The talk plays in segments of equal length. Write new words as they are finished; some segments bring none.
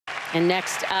And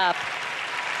next up,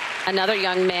 another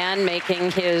young man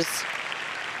making his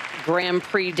Grand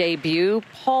Prix debut,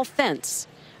 Paul Fentz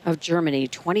of Germany,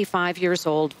 25 years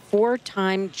old,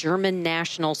 four-time German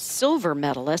national silver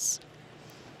medalist.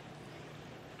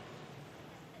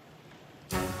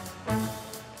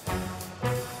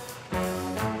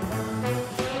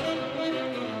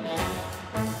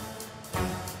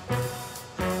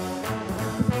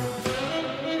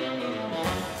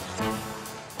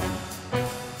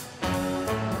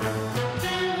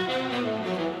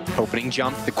 Opening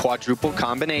jump, the quadruple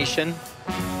combination.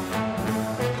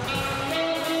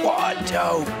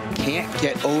 Quad-do. Can't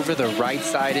get over the right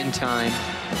side in time.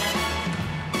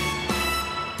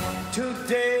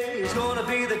 Today is gonna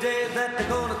be the day that they're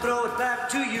gonna throw it back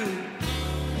to you.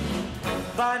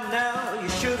 By now, you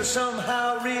should have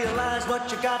somehow realized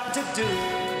what you got to do.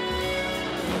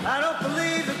 I don't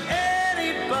believe that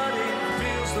anybody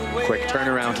feels the way. Quick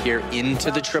turnaround here into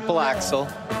the triple axel.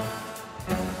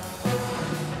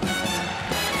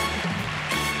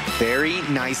 Very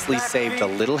nicely saved, a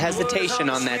little hesitation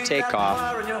on that takeoff.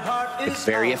 It's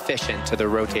very efficient to the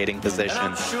rotating position.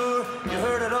 I'm sure you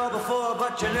heard it all before,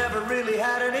 but you never really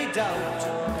had any doubt.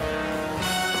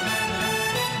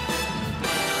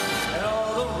 And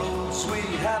all the roads we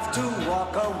have to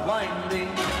walk are winding,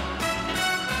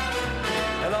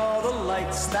 and all the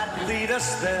lights that lead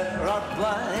us there are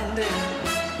blinding.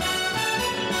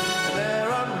 There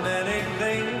are many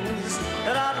things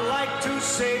that I'd like to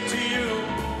say to you.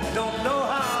 Don't know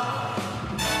how,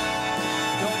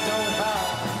 don't know how.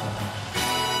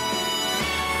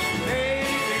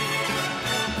 Maybe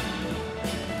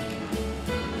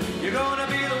you're gonna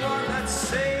be the one that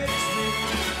saves me.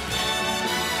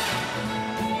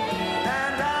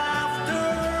 And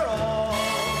after all,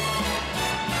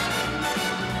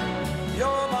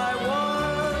 you're my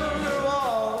wonderwall.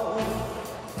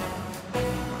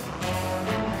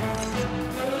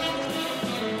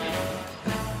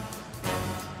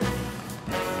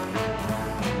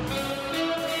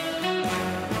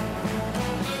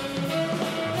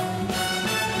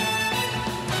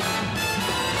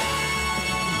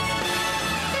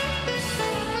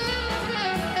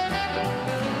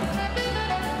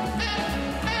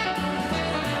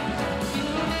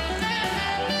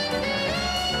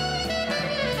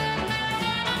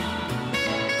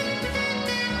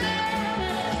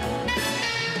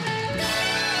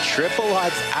 Triple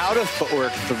odds out of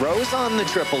footwork, throws on the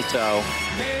triple toe,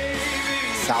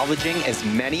 salvaging as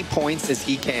many points as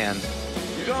he can.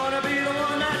 You're gonna be the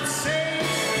one that saves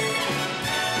me.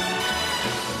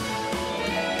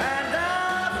 And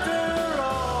after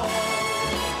all,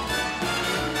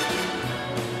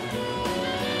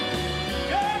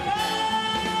 you're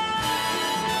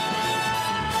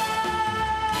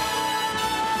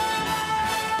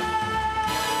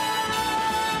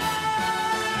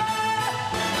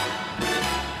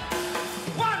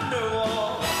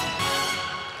Wonderwall.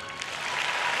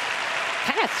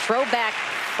 Kind of throwback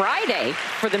Friday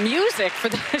for the music, for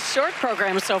the short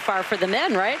program so far for the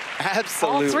men, right?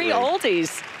 Absolutely. All three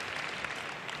oldies.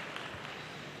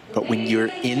 But when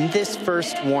you're in this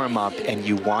first warm-up and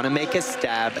you want to make a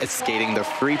stab at skating the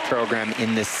free program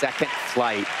in the second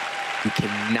flight, you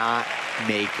cannot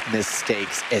make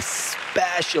mistakes,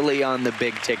 especially on the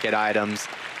big ticket items.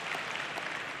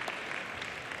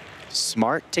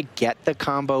 Smart to get the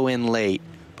combo in late,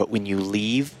 but when you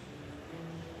leave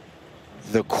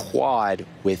the quad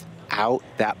without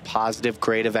that positive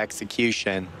grade of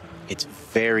execution, it's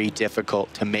very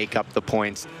difficult to make up the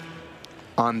points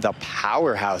on the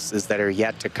powerhouses that are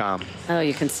yet to come. Oh,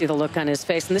 you can see the look on his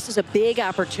face. And this is a big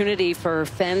opportunity for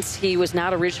Fentz. He was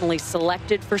not originally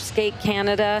selected for Skate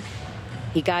Canada.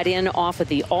 He got in off of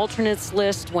the alternates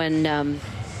list when a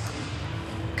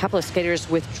couple of skaters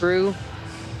withdrew.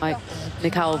 Like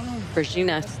Mikhail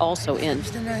Brzezinski also in.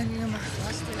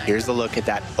 Here's a look at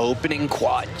that opening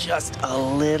quad, just a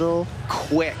little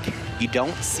quick. You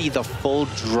don't see the full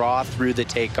draw through the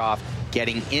takeoff,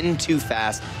 getting in too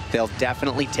fast. They'll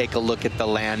definitely take a look at the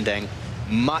landing.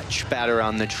 Much better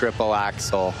on the triple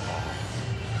axel.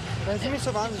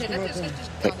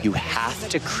 But you have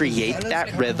to create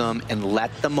that rhythm and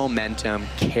let the momentum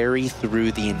carry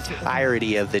through the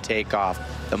entirety of the takeoff.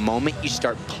 The moment you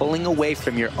start pulling away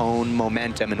from your own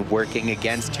momentum and working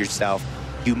against yourself,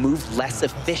 you move less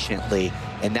efficiently,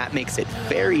 and that makes it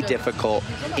very difficult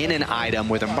in an item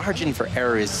where the margin for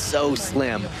error is so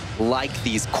slim, like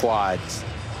these quads.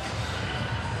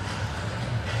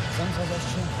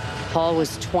 Paul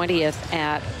was 20th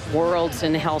at Worlds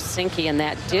in Helsinki, and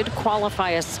that did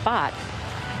qualify a spot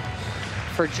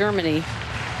for Germany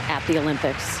at the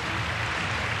Olympics.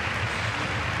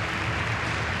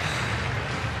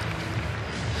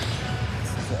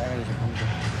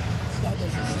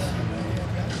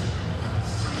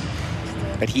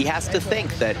 But he has to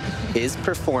think that his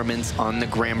performance on the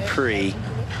Grand Prix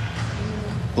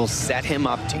will set him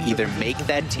up to either make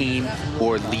that team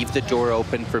or leave the door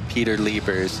open for Peter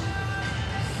Liebers,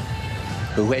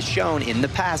 who has shown in the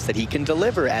past that he can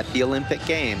deliver at the Olympic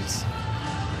Games.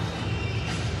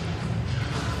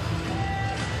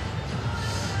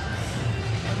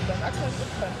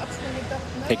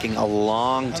 Taking a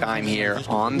long time here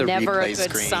on the replay screen. Never a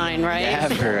good sign, right?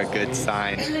 Never a good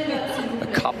sign. A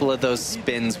couple of those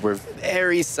spins were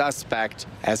very suspect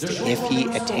as to if he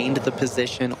attained the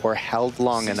position or held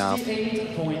long enough.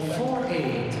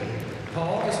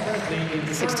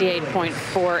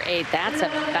 68.48. That's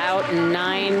about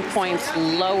 9 points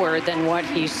lower than what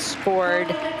he scored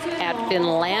at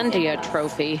Finlandia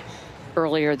Trophy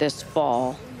earlier this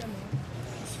fall.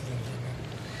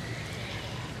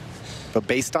 But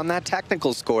based on that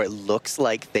technical score, it looks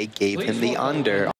like they gave him the under.